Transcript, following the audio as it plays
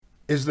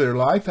Is there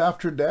life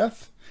after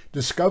death?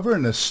 Discover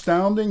an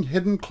astounding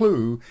hidden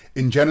clue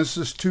in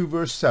Genesis 2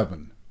 verse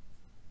 7.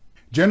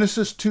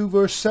 Genesis 2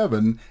 verse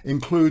 7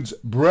 includes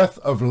breath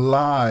of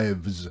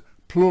lives,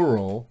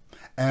 plural,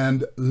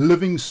 and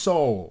living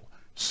soul,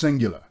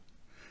 singular.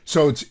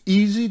 So it's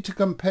easy to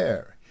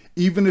compare,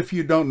 even if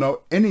you don't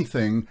know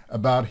anything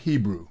about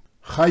Hebrew.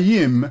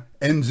 Chayim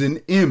ends in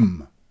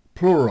im,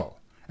 plural,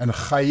 and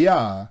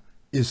chaya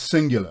is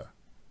singular.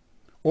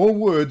 All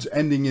words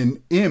ending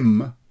in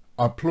im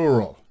are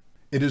plural.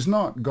 It is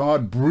not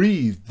God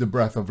breathed the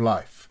breath of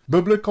life.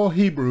 Biblical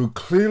Hebrew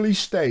clearly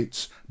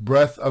states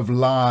breath of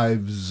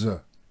lives.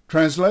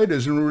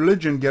 Translators in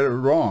religion get it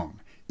wrong,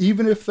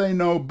 even if they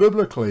know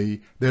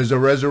biblically there's a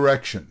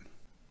resurrection.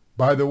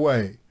 By the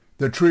way,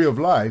 the tree of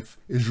life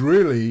is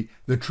really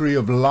the tree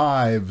of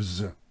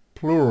lives,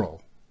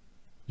 plural.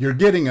 You're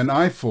getting an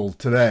eyeful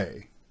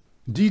today.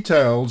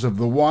 Details of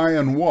the why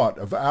and what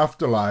of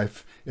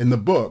afterlife in the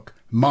book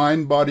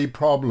Mind-Body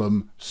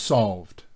Problem Solved.